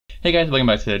Hey guys, welcome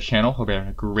back to the channel. Hope you're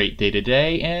having a great day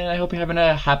today, and I hope you're having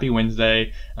a happy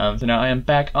Wednesday. So now I am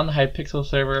back on the Hypixel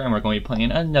server, and we're going to be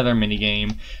playing another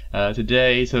minigame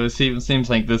today. So it seems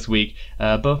like this week,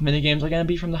 both minigames are going to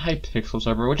be from the Hypixel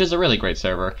server, which is a really great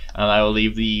server. I will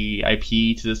leave the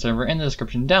IP to the server in the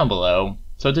description down below.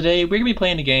 So today we're going to be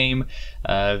playing a game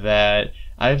that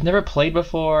I've never played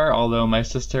before, although my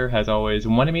sister has always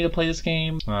wanted me to play this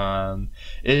game.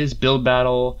 It is Build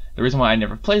Battle. The reason why I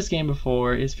never played this game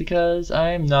before is because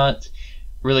I'm not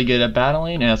really good at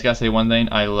battling, and I just gotta say one thing,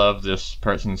 I love this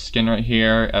person's skin right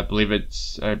here. I believe it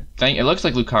looks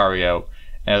like Lucario,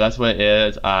 and that's what it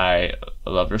is. I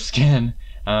love her skin.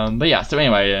 But yeah, so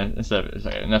anyway,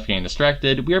 enough getting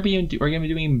distracted. We're gonna be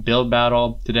doing Build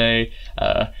Battle today.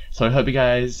 So I hope you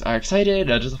guys are excited.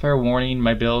 Just a fair warning,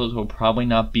 my builds will probably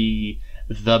not be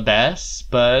the best,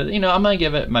 but you know, I'm gonna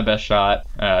give it my best shot.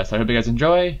 So I hope you guys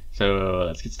enjoy. So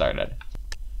let's get started.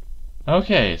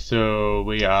 Okay, so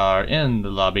we are in the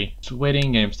lobby. Just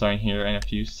waiting, game starting here in a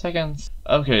few seconds.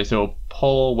 Okay, so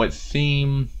poll what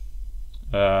theme.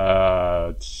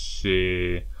 Let's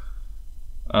see.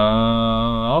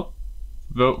 I'll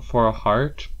vote for a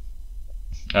heart.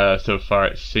 So far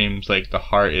it seems like the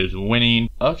heart is winning.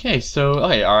 Okay,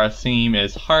 our theme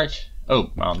is heart.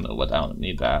 Oh, I don't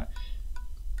need that.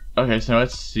 Okay, so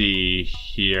let's see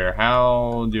here.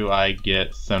 How do I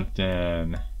get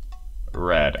something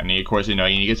red? I need, of course, you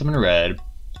need to get something red.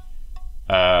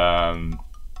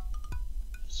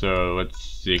 So let's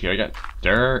see. Okay, I got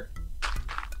dirt.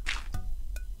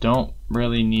 Don't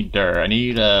really need dirt. I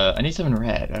need something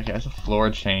red. Okay, that's a floor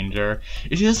changer.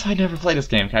 You see, this is why I never played this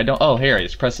game. Oh, here,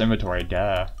 just press inventory.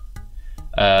 Duh.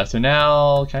 So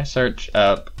now, can I search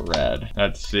up red?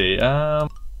 Let's see. The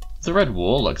red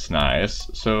wool looks nice.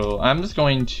 So I'm just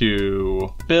going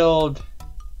to build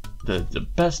the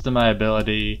best of my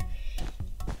ability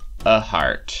a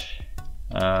heart.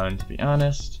 To be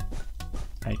honest,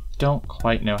 I don't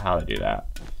quite know how to do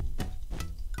that.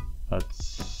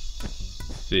 Let's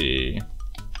see.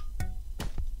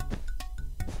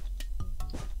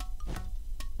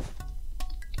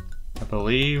 I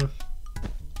believe.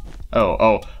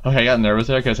 Oh, okay, I got nervous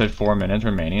there because I had 4 minutes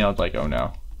remaining. I was like, oh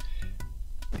no.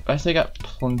 I still got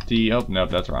plenty. Oh, nope,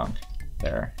 that's wrong.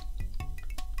 There.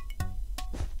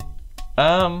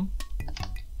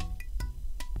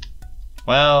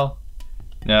 Well,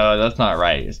 no, that's not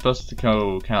right. It's supposed to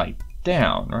go kind of like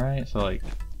down, right? So like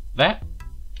that.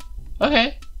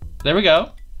 Okay, there we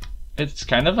go. It's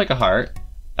kind of like a heart.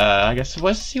 I guess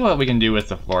let's see what we can do with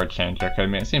the floor changer, because I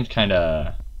mean, it seems kind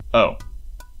of... Oh.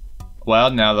 Well,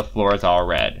 now the floor is all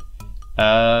red.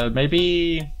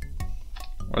 Maybe...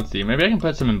 Let's see, maybe I can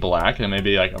put some in black, and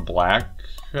maybe like a black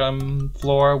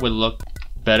floor would look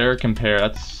better compared...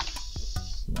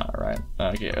 That's not right.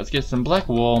 Okay, let's get some black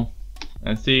wool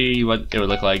and see what it would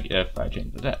look like if I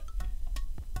changed the depth.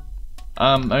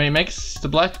 I mean, it makes the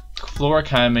black floor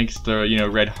kind of makes the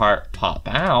red heart pop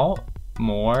out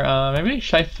more. Maybe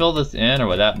should I fill this in, or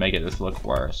would that make it just look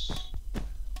worse?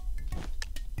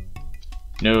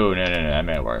 No, that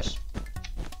made it worse.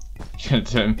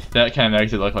 That kind of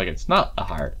makes it look like it's not a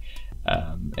heart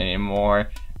anymore.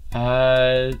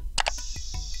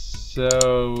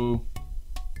 So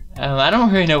I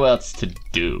don't really know what else to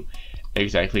do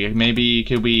exactly. Maybe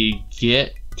could we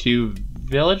get 2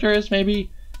 villagers?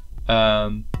 Maybe.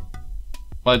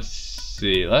 Let's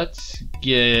see, let's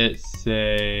get,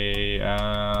 say,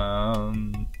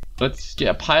 let's get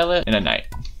a pilot and a knight.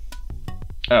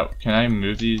 Oh, can I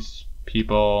move these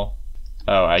people?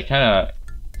 Oh, I kinda,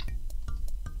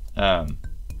 okay,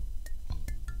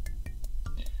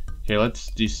 let's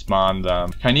despawn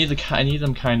them. I need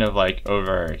them kind of like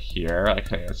over here.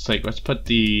 Okay, let's put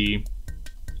the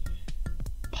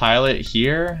pilot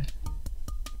here.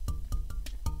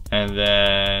 And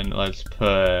then let's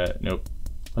put the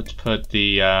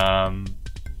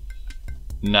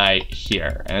knight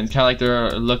here. And it's kind of like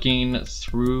they're looking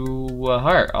through a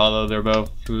heart, although they're both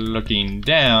looking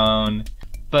down.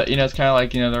 But it's kind of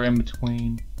like they're in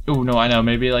between. Oh no, I know.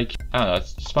 Maybe like I don't know.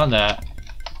 Let's spawn that,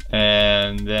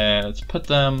 and then let's put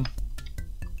them.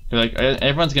 Like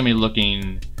everyone's gonna be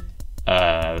looking.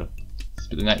 Let's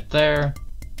put the knight there.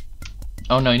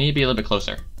 Oh no, you need to be a little bit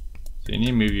closer. So you need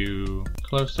to move you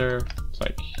closer. It's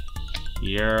like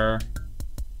here.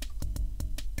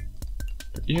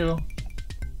 Put you.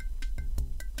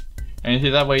 And you see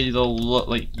that way they'll look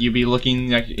like you'll be looking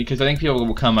like, because I think people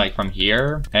will come like from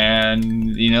here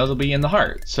and they'll be in the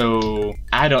heart. So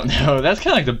I don't know. That's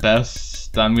kind of like the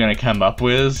best I'm gonna come up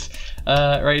with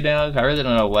right now. I really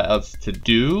don't know what else to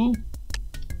do.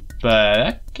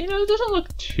 But it doesn't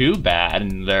look too bad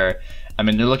in there. I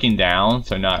mean, they're looking down,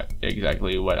 so not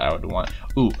exactly what I would want.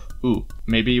 Ooh,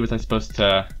 maybe was I supposed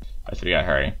to, I said we gotta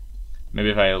hurry.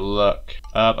 Maybe if I look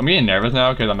up, I'm getting nervous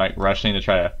now because I'm like rushing to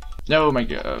try to, no, my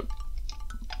god,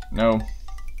 no,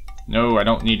 I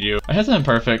don't need you. I had something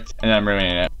perfect, and I'm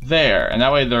ruining it. There, and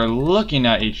that way they're looking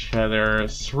at each other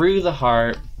through the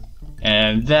heart,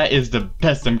 and that is the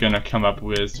best I'm gonna come up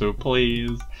with, so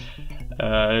please,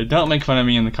 don't make fun of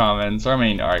me in the comments, or I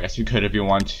mean, or I guess you could if you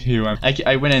want to.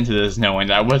 I went into this knowing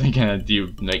that I wasn't gonna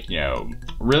do, like, you know,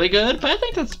 really good, but I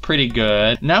think that's pretty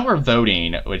good. Now we're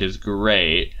voting, which is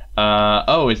great.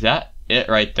 Oh, is that it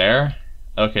right there?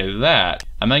 Okay, that,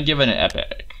 I'm gonna give it an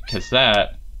epic, because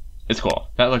that is cool.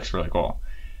 That looks really cool.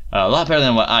 A lot better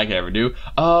than what I could ever do.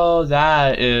 Oh,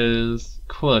 that is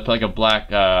cool. They put like a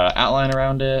black outline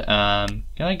around it. Can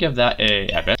I give that a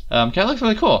epic? Kind of looks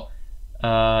really cool.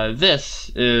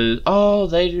 This is,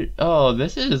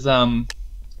 this is, I'm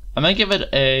gonna give it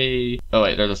a, oh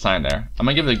wait, there's a sign there. I'm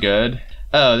gonna give it a good.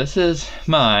 Oh, this is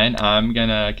mine. I'm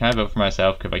gonna, can I vote for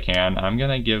myself if I can? I'm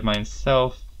gonna give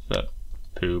myself a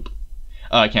poop.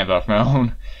 Oh, I can't vote for my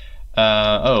own.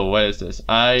 Oh, what is this?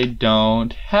 I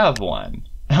don't have one.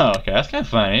 Oh, okay, that's kind of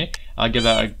funny. I'll give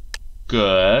that a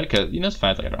good, because, you know, it's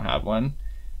fine, it's like I don't have one.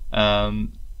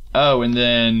 Oh, and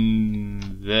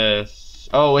then this.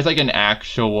 Oh, it's like an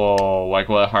actual, like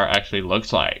what a heart actually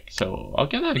looks like. So I'll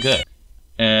give that a good.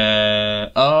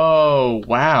 And, oh,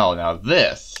 wow, now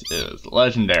this is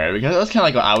legendary, because that's kind of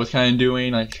like what I was kind of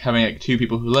doing, like having like two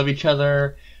people who love each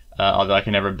other, although I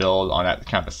can never build on that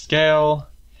kind of a scale.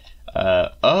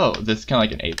 Oh, this is kind of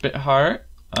like an 8-bit heart.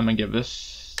 I'm gonna give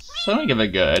this, so I'm gonna give it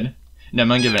a good. No, I'm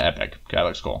gonna give it an epic. Okay, that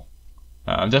looks cool.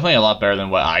 Definitely a lot better than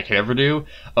what I could ever do.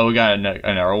 Oh, we got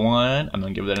another one. I'm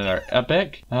gonna give it another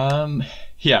epic.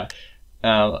 Yeah.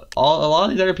 A lot of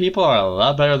these other people are a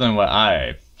lot better than what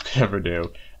I could ever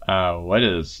do. What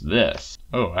is this?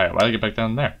 Oh, alright, why did I get back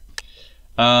down there?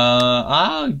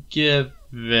 I'll give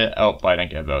it, oh, I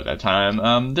didn't get a vote that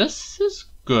time. This is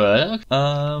good.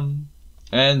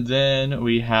 And then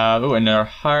we have, oh, another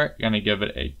heart. Gonna give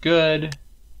it a good.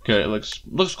 Good, it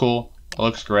looks cool. It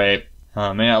looks great.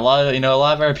 Man, a lot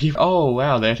of our people, oh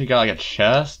wow, they actually got like a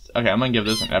chest. Okay, I'm gonna give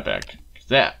this an epic, 'cause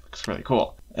that looks really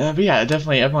cool. But yeah,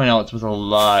 definitely everyone else was a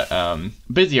lot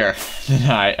busier than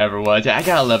I ever was. I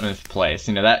got 11th place,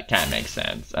 you know, that kind of makes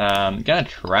sense. Gonna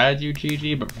try to do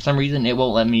GG, but for some reason it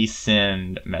won't let me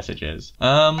send messages.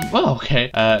 Well, okay,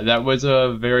 that was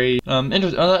a very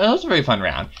interesting, it was a very fun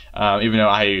round. Even though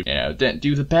I, you know, didn't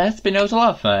do the best, but no, it was a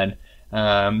lot of fun.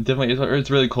 Definitely,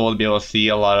 it's really cool to be able to see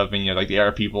a lot of, you know, like the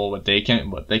other people, what they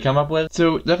come up with.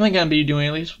 So definitely gonna be doing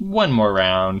at least one more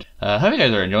round. Hope you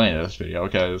guys are enjoying this video,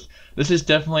 because this is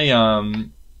definitely,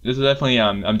 I'm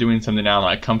doing something now in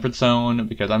my comfort zone,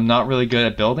 because I'm not really good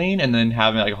at building, and then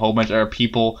having like a whole bunch of other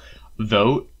people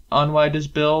vote on what I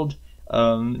just build.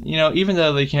 You know, even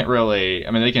though they can't really,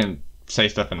 I mean, they can say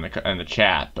stuff in the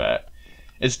chat, but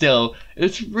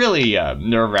it's really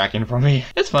nerve-wracking for me.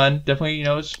 It's fun, definitely, you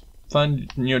know, it's fun,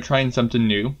 you know, trying something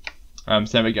new.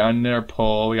 So we got another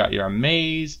poll. We got your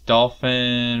maze,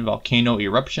 dolphin, volcano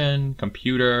eruption,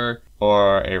 computer,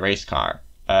 or a race car.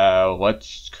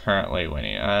 What's currently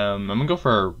winning? I'm gonna go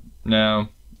for, no,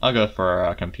 I'll go for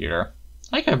a computer.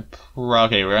 Okay, we're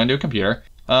gonna do a computer.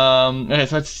 Okay,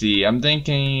 so let's see. I'm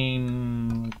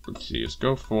thinking, let's see, let's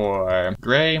go for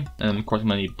gray, and of course I'm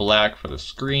gonna need black for the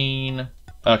screen.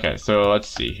 Okay, so let's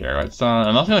see here.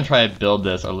 I'm also going to try to build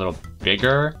this a little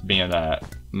bigger, being that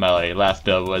my last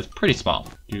build was pretty small.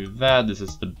 Do that. This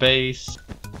is the base.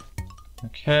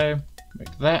 Okay,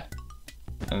 make that.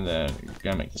 And then we're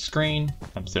going to make the screen.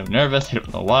 I'm so nervous. I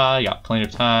don't know why. I got plenty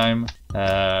of time.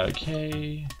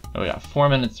 Okay. Oh, we got 4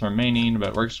 minutes remaining,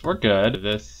 but we're good.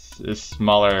 This is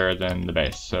smaller than the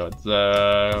base, so it's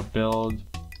build.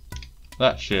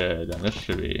 This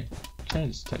should be. Okay,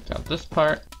 just take out this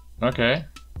part. Okay.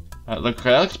 That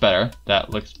looks better.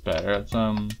 That looks better. Let's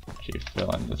actually fill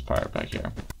in this part back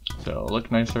here, so it'll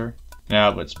look nicer.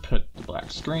 Now let's put the black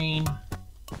screen.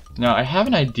 Now I have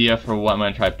an idea for what I'm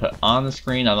gonna try to put on the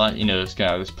screen. I'm not, you know, just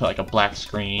gonna put like a black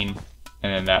screen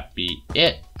and then that be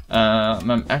it.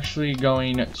 I'm actually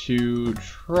going to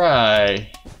try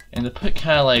and to put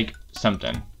kind of like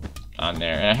something on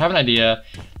there, and I have an idea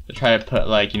to try to put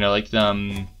like, you know, like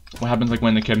what happens like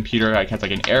when the computer like has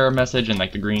like an error message and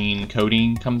like the green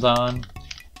coding comes on.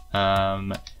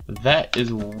 That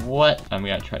is what I'm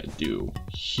gonna try to do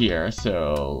here.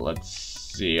 So let's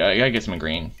see. I gotta get some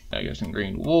green. I get some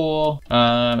green wool.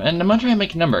 And I'm gonna try and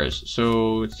make numbers.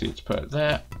 So let's see. Let's put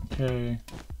that. Okay.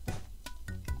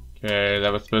 Okay,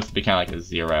 that was supposed to be kind of like a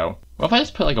 0. What if I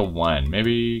just put like a 1?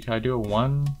 Maybe can I do a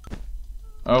 1?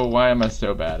 Oh, why am I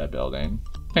so bad at building?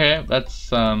 Okay,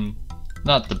 that's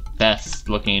not the best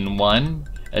looking one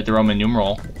at the Roman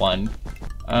numeral one.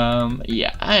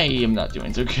 Yeah, I am not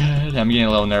doing so good. I'm getting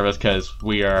a little nervous because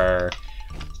we are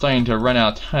starting to run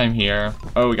out of time here.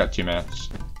 Oh, we got 2 minutes.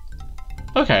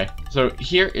 Okay, so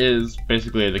here is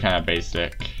basically the kind of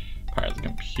basic part of the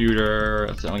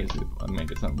computer. So I'm gonna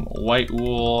get some white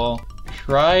wool.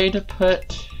 Try to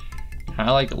put kind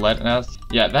of like lead.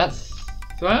 Yeah, that's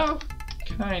well,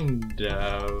 kind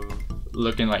of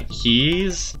looking like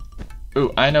keys.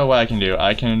 Ooh, I know what I can do.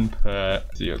 I can put,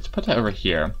 let's put that over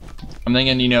here. I'm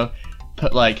thinking, you know,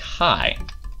 put like high.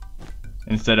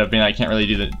 Instead of being I can't really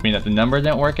do being that the number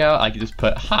didn't work out, I can just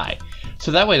put high.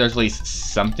 So that way there's at least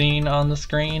something on the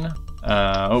screen.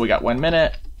 Oh, we got 1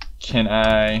 minute. Can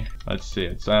I, let's see,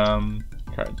 it's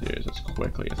try to do this as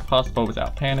quickly as possible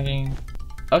without panicking.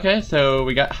 Okay, so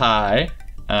we got high.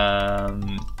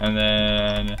 And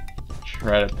then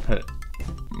try to put,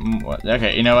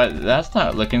 okay, you know what? That's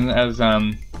not looking as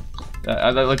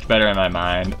that looked better in my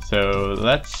mind. So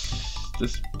let's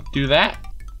just do that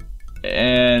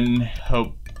and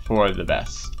hope for the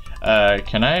best.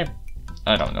 Can I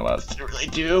don't know what else to really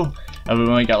do. We've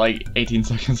only got like 18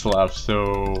 seconds left,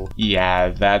 so yeah,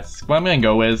 that's what I'm gonna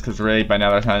go with. Because really, by now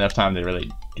there's not enough time to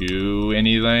really do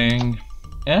anything.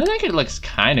 And I think it looks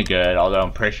kind of good, although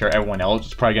I'm pretty sure everyone else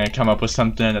is probably going to come up with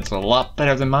something that's a lot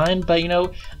better than mine, but you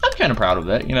know, I'm kind of proud of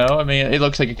it, you know, I mean, it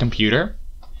looks like a computer.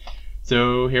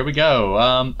 So here we go.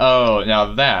 Oh,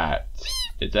 now that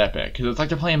is epic, because it's like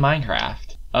they're playing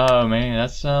Minecraft. Oh man,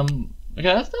 that's, okay,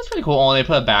 that's pretty cool. Only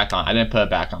put it back on. I didn't put it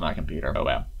back on my computer. Oh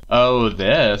well. Oh,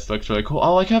 this looks really cool.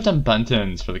 Oh, I could have done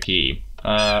buttons for the key.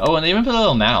 Oh, and they even put a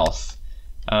little mouse.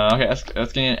 Okay,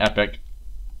 that's getting epic.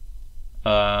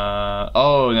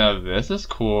 Oh, now this is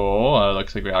cool.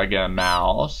 Looks like we gotta get a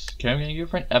mouse. Okay, I'm gonna go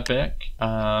for an epic.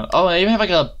 Oh, I even have like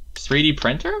a 3D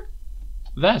printer?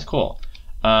 That's cool.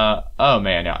 Oh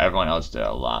man, yeah, everyone else did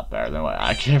a lot better than what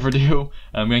I could ever do.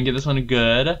 I'm gonna give this one a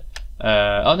good.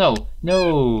 Oh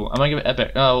no, I'm gonna give it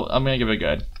epic. Oh, I'm gonna give it a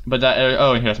good. But that,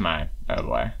 oh, here's mine. Oh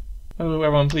boy. Oh,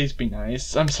 everyone, please be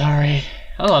nice. I'm sorry.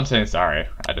 I don't know I'm saying sorry.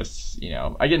 I just, you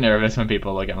know, I get nervous when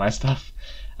people look at my stuff.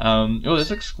 Oh, this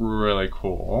looks really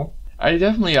cool. I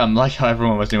definitely like how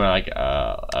everyone was doing like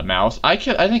a mouse. I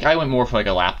think I went more for like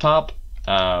a laptop.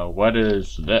 What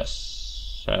is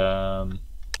this? I'll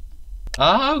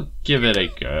give it a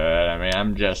good. I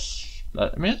mean,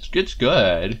 it's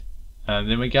good.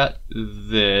 Then we got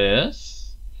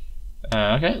this.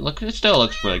 Okay, look, it still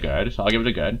looks really good, so I'll give it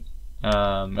a good.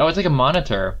 Oh, it's like a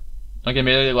monitor. Like I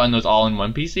made one of those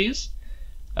all-in-one PCs.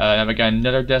 And I got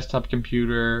another desktop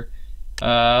computer.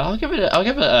 I'll give it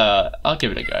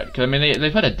a good. Cause I mean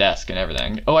they put a desk and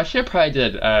everything. Oh, I should have probably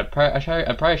did. I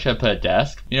probably should have put a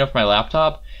desk. You know, for my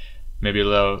laptop. Maybe a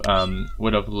little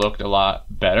would have looked a lot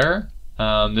better.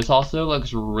 This also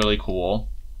looks really cool.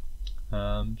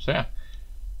 So yeah.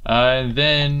 And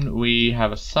then we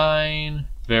have a sign.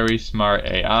 Very smart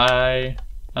AI.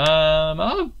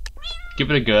 I'll give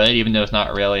it a good, even though it's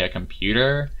not really a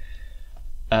computer.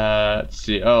 Let's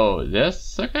see. Oh,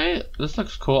 this, okay. This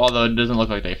looks cool, although it doesn't look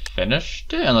like they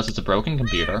finished it, unless it's a broken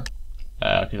computer.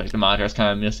 Okay, like the monitor is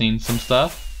kind of missing some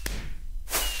stuff.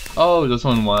 Oh, this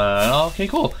one won. Okay,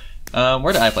 cool.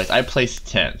 Where did I place? I placed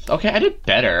 10th. Okay, I did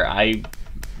better. I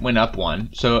went up one,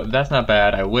 so that's not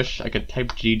bad. I wish I could type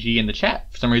GG in the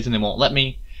chat. For some reason, they won't let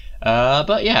me.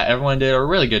 But yeah, everyone did a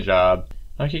really good job.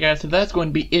 Okay guys, so that's going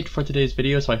to be it for today's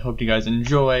video, so I hope you guys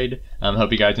enjoyed.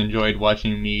 Hope you guys enjoyed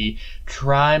watching me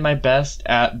try my best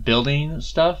at building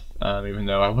stuff, even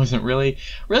though I wasn't really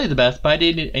the best, but I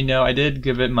did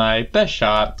give it my best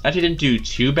shot. Actually didn't do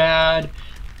too bad.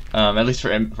 At least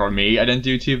for me, I didn't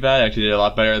do too bad. I actually did a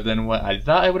lot better than what I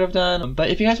thought I would have done. But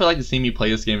if you guys would like to see me play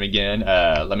this game again,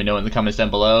 let me know in the comments down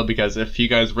below. Because if you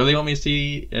guys really want to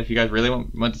see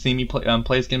me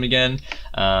play this game again,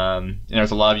 and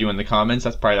there's a lot of you in the comments,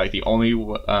 that's probably like the only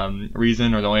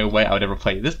reason or the only way I would ever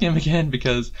play this game again.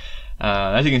 Because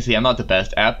as you can see, I'm not the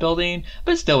best at building,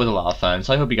 but it still was a lot of fun.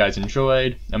 So I hope you guys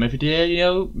enjoyed. If you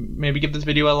did, maybe give this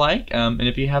video a like. And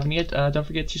if you haven't yet, don't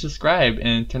forget to subscribe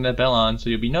and turn that bell on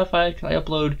so you'll be notified, because I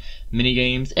upload mini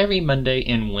games every Monday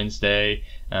and Wednesday,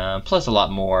 plus a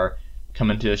lot more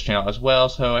coming to this channel as well.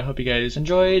 So I hope you guys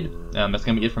enjoyed. That's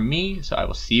gonna be it from me. So I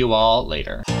will see you all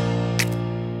later.